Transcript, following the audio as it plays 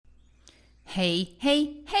Hey,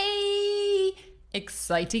 hey, hey!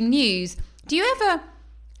 Exciting news. Do you ever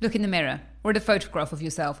look in the mirror or at a photograph of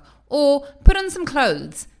yourself or put on some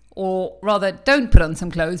clothes? Or rather, don't put on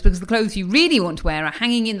some clothes because the clothes you really want to wear are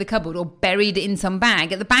hanging in the cupboard or buried in some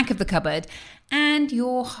bag at the back of the cupboard, and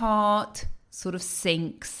your heart sort of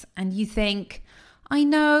sinks and you think, I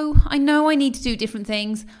know I need to do different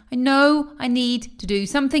things. I know I need to do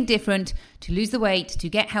something different to lose the weight, to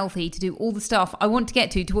get healthy, to do all the stuff I want to get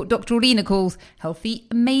to what Dr. Orlina calls healthy,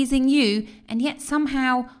 amazing you, and yet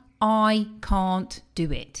somehow I can't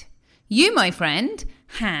do it. You, my friend,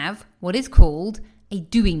 have what is called a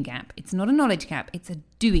doing gap. It's not a knowledge gap, it's a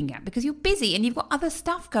doing gap because you're busy and you've got other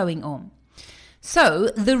stuff going on. So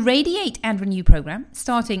the Radiate and Renew program,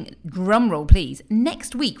 starting, drumroll please,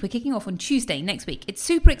 next week. We're kicking off on Tuesday next week. It's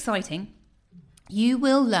super exciting. You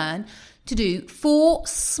will learn to do 4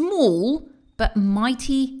 small but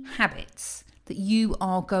mighty habits that you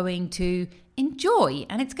are going to enjoy,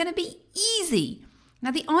 and it's going to be easy. Now,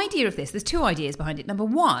 the idea of this, there's 2 ideas behind it. Number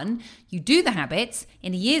 1, you do the habits.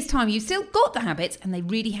 In a year's time, you've still got the habits and they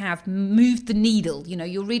really have moved the needle. You know,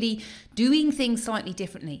 you're really doing things slightly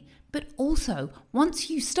differently. But also, once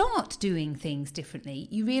you start doing things differently,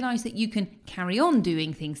 you realise that you can carry on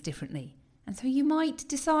doing things differently. And so you might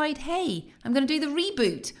decide, hey, I'm going to do the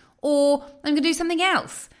reboot, or I'm going to do something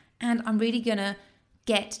else. And I'm really going to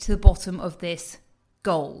get to the bottom of this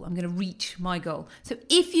goal. I'm going to reach my goal. So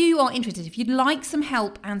if you are interested, if you'd like some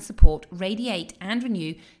help and support, Radiate and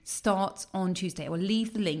Renew starts on Tuesday. I will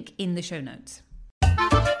leave the link in the show notes.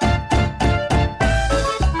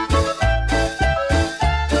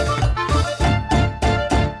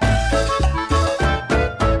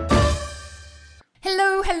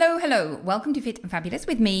 Hello. Welcome to Fit and Fabulous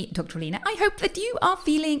with me, Dr. Orlina. I hope that you are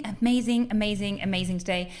feeling amazing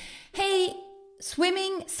today. Hey,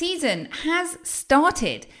 swimming season has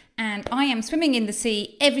started and I am swimming in the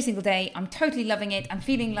sea every single day. I'm totally loving it. I'm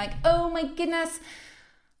feeling like, oh my goodness.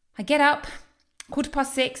 I get up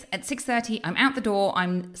 6:15 at 6:30. I'm out the door.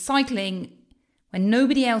 I'm cycling when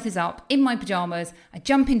nobody else is up, in my pajamas. I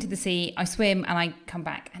jump into the sea, I swim, and I come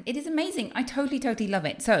back. And it is amazing. I totally love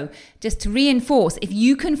it. So just to reinforce, if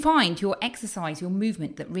you can find your exercise, your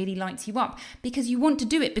movement that really lights you up because you want to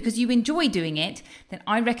do it, because you enjoy doing it, then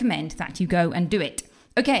I recommend that you go and do it.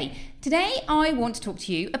 Okay, today I want to talk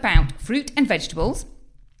to you about fruit and vegetables,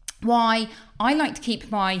 why I like to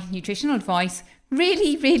keep my nutritional advice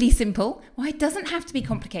really simple, why it doesn't have to be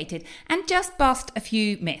complicated, and just bust a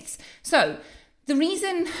few myths. So, the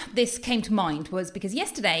reason this came to mind was because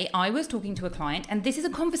yesterday I was talking to a client, and this is a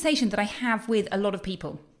conversation that I have with a lot of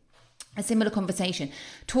people, a similar conversation,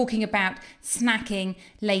 talking about snacking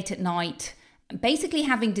late at night, basically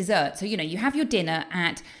having dessert. So, you have your dinner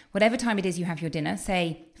at whatever time it is you have your dinner,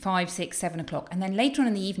 say 5, 6, 7 o'clock, and then later on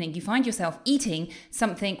in the evening you find yourself eating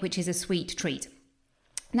something which is a sweet treat.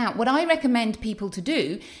 Now, what I recommend people to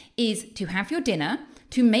do is to have your dinner,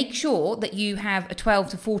 to make sure that you have a 12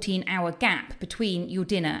 to 14 hour gap between your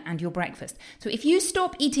dinner and your breakfast. So if you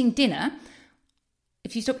stop eating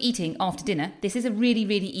after dinner, this is a really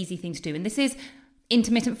easy thing to do. And this is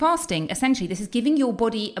intermittent fasting. Essentially, this is giving your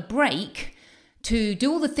body a break to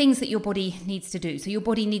do all the things that your body needs to do. So your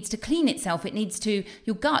body needs to clean itself.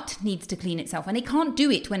 Your gut needs to clean itself. And it can't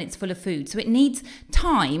do it when it's full of food. So it needs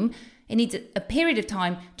time. It needs a period of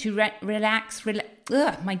time to relax.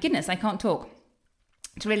 My goodness, I can't talk.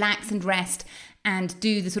 To relax and rest and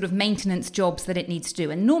do the sort of maintenance jobs that it needs to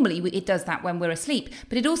do. And normally it does that when we're asleep,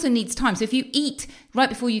 but it also needs time. So if you eat right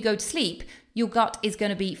before you go to sleep, your gut is going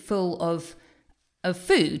to be full of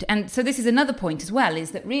food. And so this is another point as well,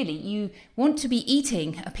 is that really you want to be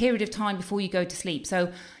eating a period of time before you go to sleep.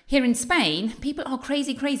 So here in Spain, people are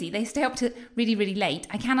crazy. They stay up to really late.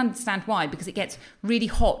 I can understand why, because it gets really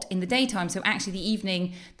hot in the daytime. So actually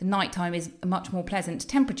the nighttime is a much more pleasant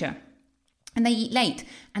temperature. And they eat late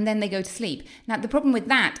and then they go to sleep. Now, the problem with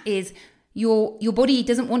that is your body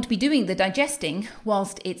doesn't want to be doing the digesting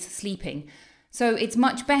whilst it's sleeping. So it's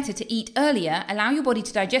much better to eat earlier, allow your body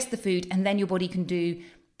to digest the food, and then your body can do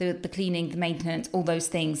the cleaning, the maintenance, all those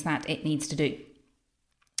things that it needs to do.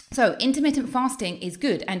 So intermittent fasting is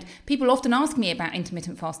good, and people often ask me about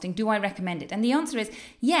intermittent fasting. Do I recommend it? And the answer is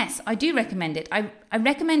yes, I do recommend it. I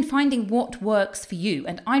recommend finding what works for you,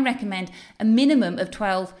 and I recommend a minimum of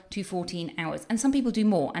 12 to 14 hours. And some people do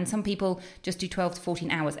more, and some people just do 12 to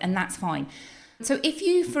 14 hours, and that's fine. So if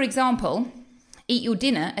you, for example, eat your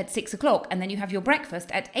dinner at 6 o'clock and then you have your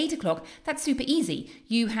breakfast at 8 o'clock, that's super easy.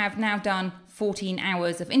 You have now done 14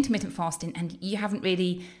 hours of intermittent fasting and you haven't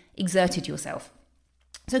really exerted yourself.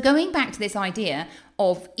 So going back to this idea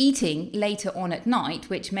of eating later on at night,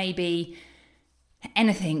 which may be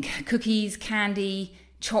anything, cookies, candy,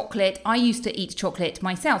 chocolate. I used to eat chocolate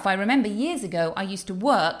myself. I remember years ago, I used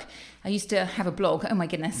to have a blog. Oh my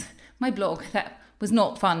goodness, my blog. That was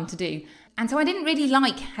not fun to do. And so I didn't really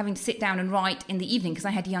like having to sit down and write in the evening because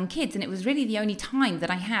I had young kids, and it was really the only time that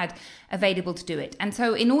I had available to do it. And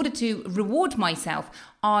so in order to reward myself,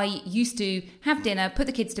 I used to have dinner, put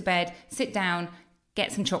the kids to bed, sit down,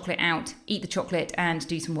 get some chocolate out, eat the chocolate, and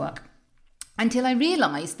do some work. Until I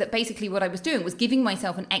realised that basically what I was doing was giving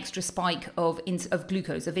myself an extra spike of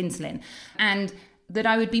glucose, of insulin, and that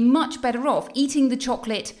I would be much better off eating the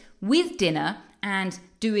chocolate with dinner and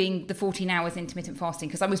doing the 14 hours intermittent fasting,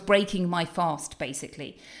 because I was breaking my fast,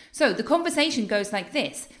 basically. So the conversation goes like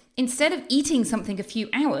this. Instead of eating something a few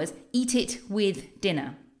hours, eat it with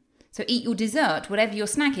dinner. So eat your dessert, whatever your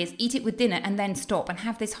snack is, eat it with dinner and then stop and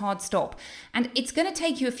have this hard stop. And it's going to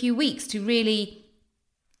take you a few weeks to really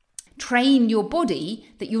train your body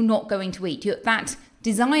that you're not going to eat. That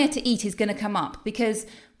desire to eat is going to come up because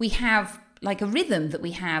we have like a rhythm that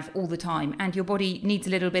we have all the time, and your body needs a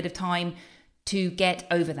little bit of time to get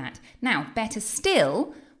over that. Now, better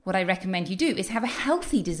still, what I recommend you do is have a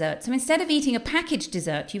healthy dessert. So instead of eating a packaged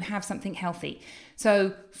dessert, you have something healthy.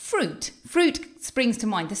 So fruit springs to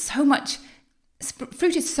mind. There's so much,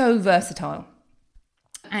 fruit is so versatile.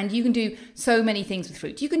 And you can do so many things with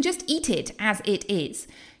fruit. You can just eat it as it is.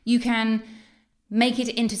 You can make it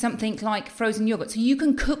into something like frozen yogurt. So you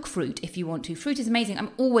can cook fruit if you want to. Fruit is amazing.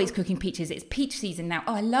 I'm always cooking peaches. It's peach season now.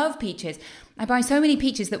 Oh, I love peaches. I buy so many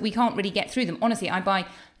peaches that we can't really get through them. Honestly, I buy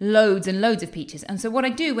loads and loads of peaches. And so what I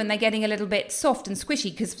do when they're getting a little bit soft and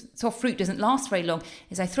squishy, because soft fruit doesn't last very long,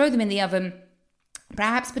 is I throw them in the oven.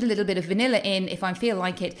 Perhaps put a little bit of vanilla in if I feel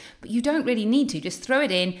like it, but you don't really need to. Just throw it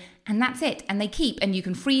in and that's it. And they keep, and you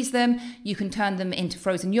can freeze them. You can turn them into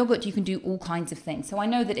frozen yogurt. You can do all kinds of things. So I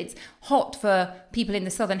know that it's hot for people in the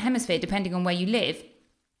Southern Hemisphere, depending on where you live.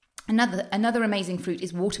 Another amazing fruit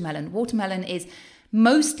is watermelon. Watermelon is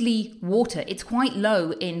mostly water. It's quite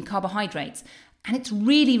low in carbohydrates. And it's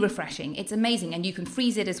really refreshing. It's amazing. And you can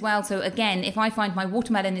freeze it as well. So again, if I find my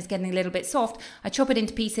watermelon is getting a little bit soft, I chop it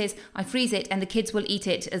into pieces, I freeze it, and the kids will eat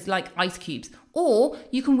it as like ice cubes. Or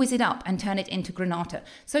you can whiz it up and turn it into granata.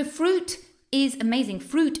 So fruit is amazing.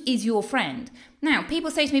 Fruit is your friend. Now, people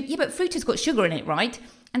say to me, yeah, but fruit has got sugar in it, right?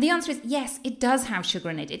 And the answer is yes, it does have sugar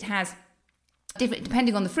in it. It has different,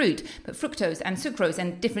 depending on the fruit, but fructose and sucrose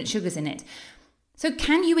and different sugars in it. So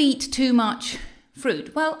can you eat too much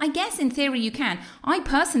fruit? Well, I guess in theory you can. I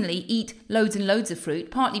personally eat loads and loads of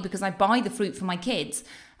fruit, partly because I buy the fruit for my kids.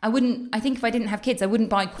 I think if I didn't have kids, I wouldn't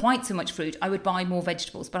buy quite so much fruit. I would buy more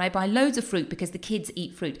vegetables, but I buy loads of fruit because the kids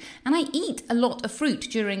eat fruit. And I eat a lot of fruit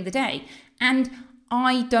during the day, and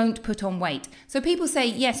I don't put on weight. So people say,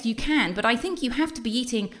 yes, you can, but I think you have to be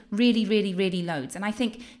eating really, really, really loads. And I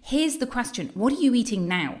think here's the question. What are you eating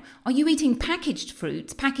now? Are you eating packaged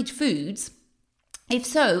foods? If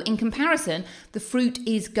so, in comparison, the fruit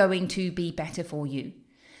is going to be better for you.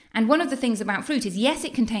 And one of the things about fruit is, yes,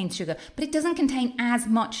 it contains sugar, but it doesn't contain as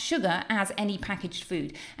much sugar as any packaged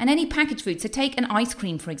food. And any packaged food, so take an ice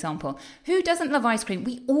cream, for example. Who doesn't love ice cream?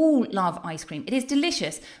 We all love ice cream. It is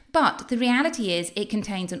delicious. But the reality is it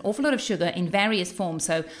contains an awful lot of sugar in various forms.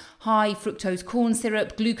 So high fructose corn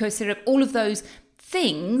syrup, glucose syrup, all of those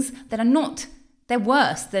things that they're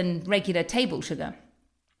worse than regular table sugar.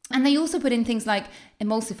 And they also put in things like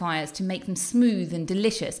emulsifiers to make them smooth and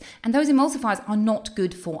delicious. And those emulsifiers are not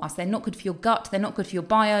good for us. They're not good for your gut. They're not good for your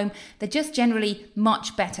biome. They're just generally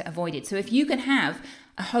much better avoided. So if you can have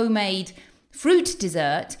a homemade fruit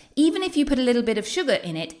dessert, even if you put a little bit of sugar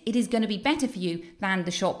in it, it is going to be better for you than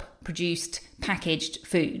the shop-produced packaged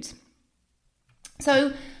foods.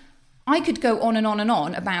 So I could go on and on and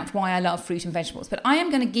on about why I love fruit and vegetables, but I am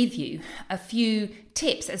going to give you a few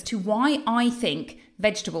tips as to why I think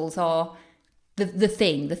vegetables are the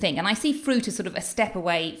thing. And I see fruit as sort of a step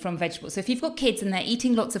away from vegetables. So if you've got kids and they're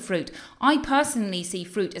eating lots of fruit, I personally see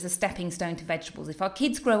fruit as a stepping stone to vegetables. If our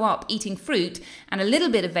kids grow up eating fruit and a little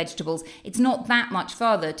bit of vegetables, it's not that much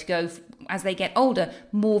further to go as they get older,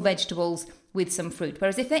 more vegetables with some fruit.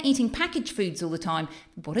 Whereas if they're eating packaged foods all the time,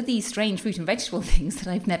 what are these strange fruit and vegetable things that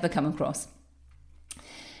I've never come across?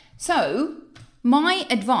 So my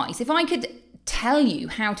advice, if I could tell you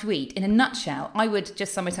how to eat in a nutshell, I would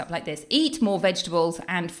just sum it up like this. Eat more vegetables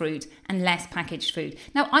and fruit and less packaged food.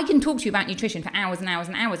 Now, I can talk to you about nutrition for hours and hours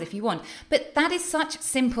and hours if you want, but that is such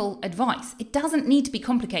simple advice. It doesn't need to be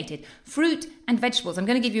complicated. Fruit and vegetables. I'm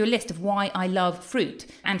going to give you a list of why I love fruit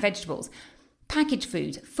and vegetables. Packaged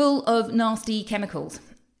food, full of nasty chemicals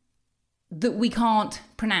that we can't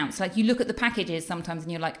pronounce. Like you look at the packages sometimes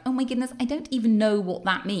and you're like, oh my goodness, I don't even know what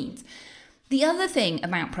that means. The other thing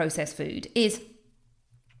about processed food is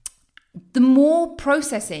the more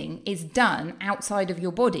processing is done outside of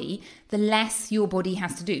your body, the less your body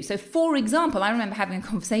has to do. So, for example, I remember having a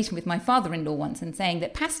conversation with my father-in-law once and saying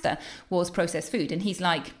that pasta was processed food. And he's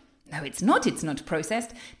like, no, it's not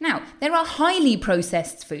processed. Now, there are highly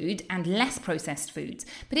processed food and less processed foods,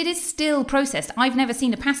 but it is still processed. I've never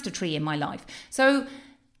seen a pasta tree in my life. So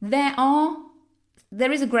there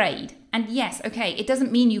is a grade. And yes, okay, it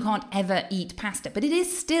doesn't mean you can't ever eat pasta, but it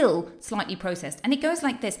is still slightly processed. And it goes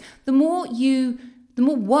like this. The more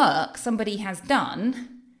work somebody has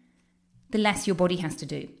done, the less your body has to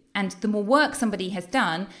do. And the more work somebody has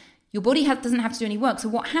done, your body doesn't have to do any work. So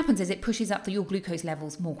what happens is it pushes up your glucose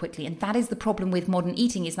levels more quickly. And that is the problem with modern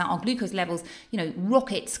eating, is that our glucose levels,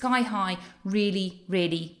 rocket sky high really,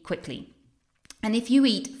 really quickly. And if you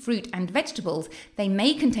eat fruit and vegetables, they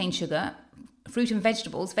may contain sugar. Fruit and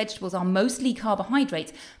vegetables are mostly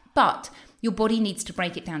carbohydrates, but your body needs to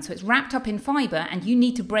break it down. So it's wrapped up in fiber, and you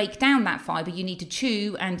need to break down that fiber. You need to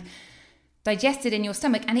chew and digest it in your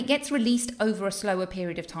stomach, and it gets released over a slower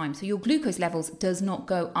period of time. So your glucose levels does not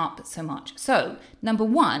go up so much. So number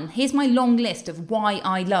one, here's my long list of why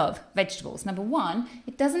I love vegetables. Number one,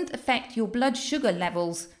 it doesn't affect your blood sugar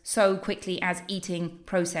levels so quickly as eating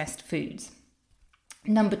processed foods.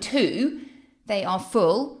 Number two, they are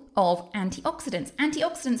full of antioxidants.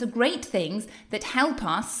 Antioxidants are great things that help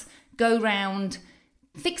us go round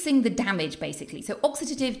fixing the damage, basically. So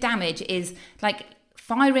oxidative damage is like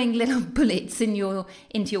firing little bullets into your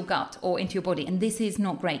gut or into your body, and this is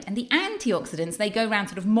not great. And the antioxidants, they go around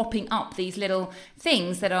sort of mopping up these little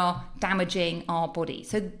things that are damaging our body.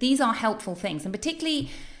 So these are helpful things, and particularly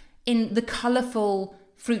in the colourful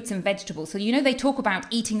fruits and vegetables. So they talk about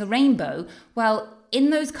eating a rainbow. Well, in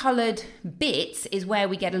those coloured bits is where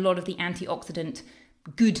we get a lot of the antioxidant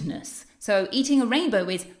goodness. So eating a rainbow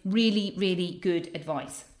is really, really good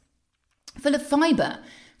advice. Full of fibre.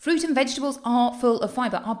 Fruit and vegetables are full of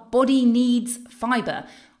fibre. Our body needs fibre.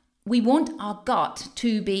 We want our gut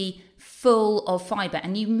to be full of fibre.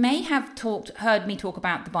 And you may have heard me talk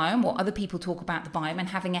about the biome, or other people talk about the biome, and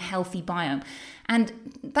having a healthy biome. And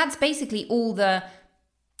that's basically all the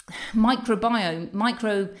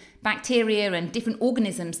microbacteria and different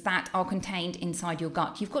organisms that are contained inside your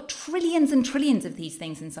gut. You've got trillions and trillions of these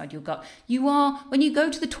things inside your gut. When you go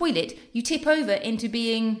to the toilet, you tip over into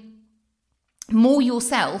being more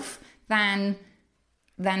yourself than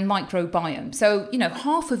microbiome. So,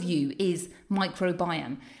 half of you is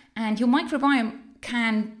microbiome, and your microbiome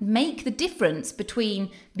can make the difference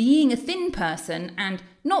between being a thin person and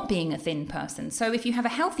not being a thin person. So if you have a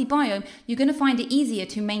healthy biome, you're going to find it easier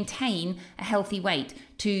to maintain a healthy weight,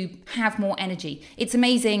 to have more energy. It's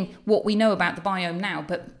amazing what we know about the biome now,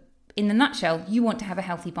 but in the nutshell, you want to have a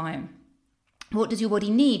healthy biome. What does your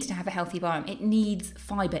body need to have a healthy biome? It needs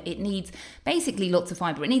fiber. It needs basically lots of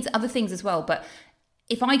fiber. It needs other things as well, but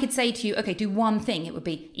if I could say to you, okay, do one thing, it would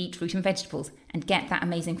be eat fruit and vegetables and get that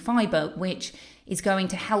amazing fiber, which is going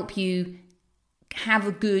to help you have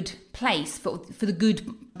a good place for the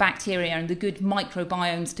good bacteria and the good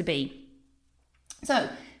microbiomes to be. So,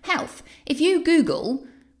 health. If you Google,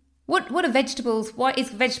 what are vegetables? Are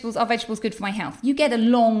vegetables good for my health? You get a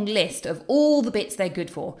long list of all the bits they're good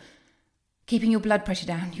for. Keeping your blood pressure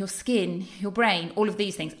down, your skin, your brain, all of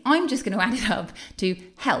these things. I'm just going to add it up to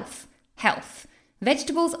health.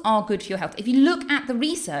 Vegetables are good for your health. If you look at the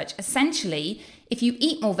research, essentially, if you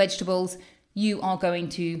eat more vegetables, you are going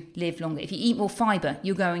to live longer. If you eat more fibre,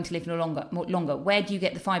 you're going to live longer. Where do you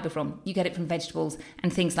get the fibre from? You get it from vegetables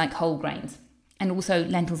and things like whole grains, and also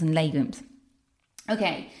lentils and legumes.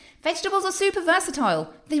 Okay, vegetables are super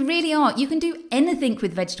versatile. They really are. You can do anything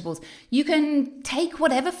with vegetables. You can take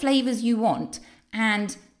whatever flavours you want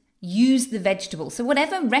and use the vegetables. So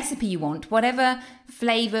whatever recipe you want, whatever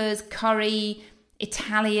flavours, curry,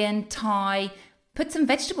 Italian, Thai, put some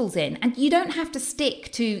vegetables in, and you don't have to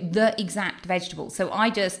stick to the exact vegetables. So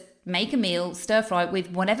I just make a meal, stir fry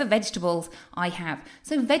with whatever vegetables I have.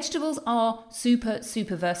 So vegetables are super,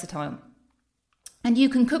 super versatile. And you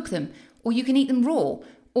can cook them, or you can eat them raw,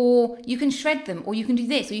 or you can shred them, or you can do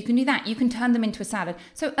this, or you can do that. You can turn them into a salad.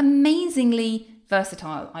 So amazingly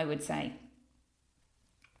versatile, I would say.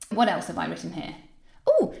 What else have I written here?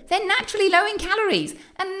 Oh, they're naturally low in calories.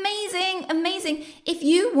 Amazing. If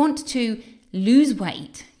you want to lose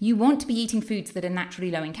weight, you want to be eating foods that are naturally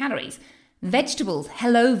low in calories. Vegetables,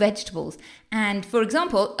 hello vegetables. And for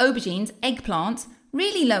example, aubergines, eggplants,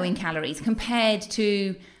 really low in calories compared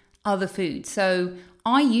to other foods. So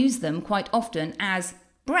I use them quite often as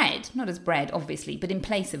bread, not as bread, obviously, but in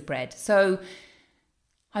place of bread. So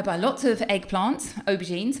I buy lots of eggplants,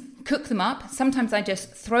 aubergines, cook them up. Sometimes I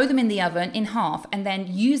just throw them in the oven in half and then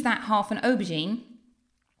use that half an aubergine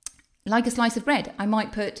like a slice of bread. I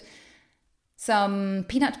might put some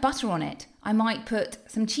peanut butter on it. I might put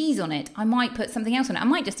some cheese on it. I might put something else on it. I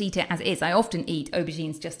might just eat it as it is. I often eat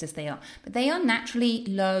aubergines just as they are. But they are naturally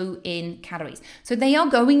low in calories. So they are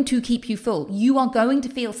going to keep you full. You are going to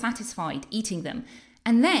feel satisfied eating them.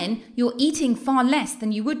 And then you're eating far less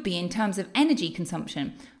than you would be in terms of energy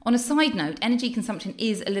consumption. On a side note, energy consumption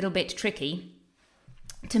is a little bit tricky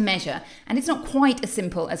to measure. And it's not quite as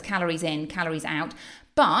simple as calories in, calories out.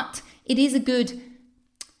 But it is a good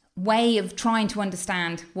way of trying to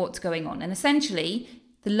understand what's going on. And essentially,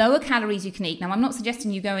 the lower calories you can eat. Now, I'm not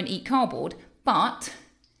suggesting you go and eat cardboard, but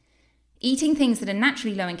eating things that are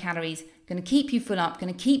naturally low in calories going to keep you full up,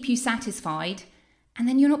 going to keep you satisfied, and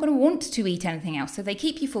then you're not going to want to eat anything else. So they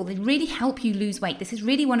keep you full. They really help you lose weight. This is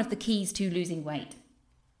really one of the keys to losing weight.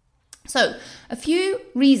 So, a few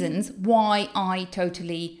reasons why I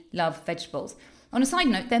totally love vegetables. On a side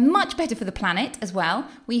note, they're much better for the planet as well.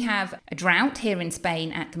 We have a drought here in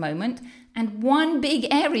Spain at the moment, and one big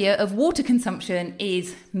area of water consumption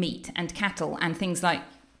is meat and cattle and things like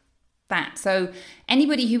that. So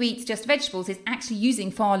anybody who eats just vegetables is actually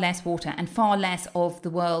using far less water and far less of the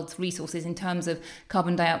world's resources in terms of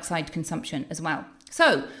carbon dioxide consumption as well.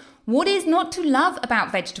 So what is not to love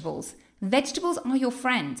about vegetables? Vegetables are your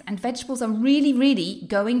friends, and vegetables are really, really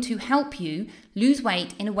going to help you lose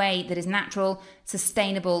weight in a way that is natural,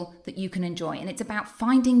 sustainable, that you can enjoy. And it's about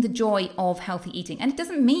finding the joy of healthy eating. And it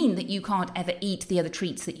doesn't mean that you can't ever eat the other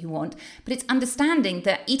treats that you want, but it's understanding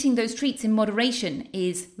that eating those treats in moderation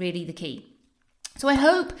is really the key. So I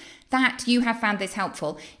hope that you have found this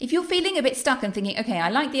helpful. If you're feeling a bit stuck and thinking, okay, I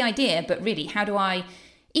like the idea, but really, how do I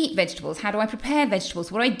eat vegetables? How do I prepare vegetables?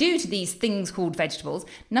 What do I do to these things called vegetables?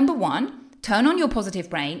 Number one, turn on your positive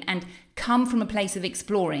brain and come from a place of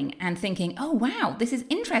exploring and thinking, oh, wow, this is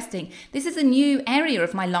interesting. This is a new area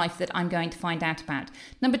of my life that I'm going to find out about.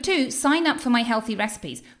 Number two, sign up for my healthy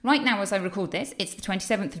recipes. Right now, as I record this, it's the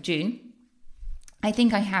 27th of June. I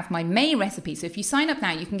think I have my May recipes. So if you sign up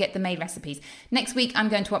now, you can get the May recipes. Next week, I'm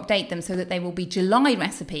going to update them so that they will be July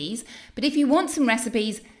recipes. But if you want some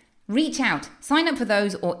recipes, reach out, sign up for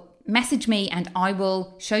those, or message me and I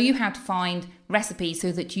will show you how to find recipes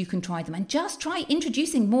so that you can try them, and just try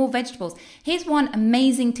introducing more vegetables. Here's one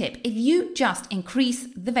amazing tip. If you just increase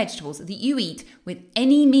the vegetables that you eat with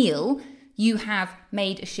any meal, you have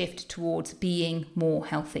made a shift towards being more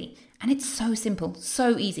healthy. And it's so simple,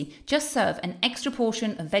 so easy. Just serve an extra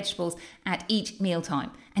portion of vegetables at each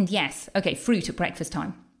mealtime. And yes, okay, fruit at breakfast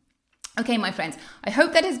time. Okay, my friends, I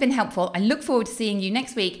hope that has been helpful. I look forward to seeing you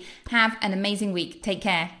next week. Have an amazing week. Take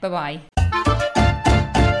care. Bye-bye.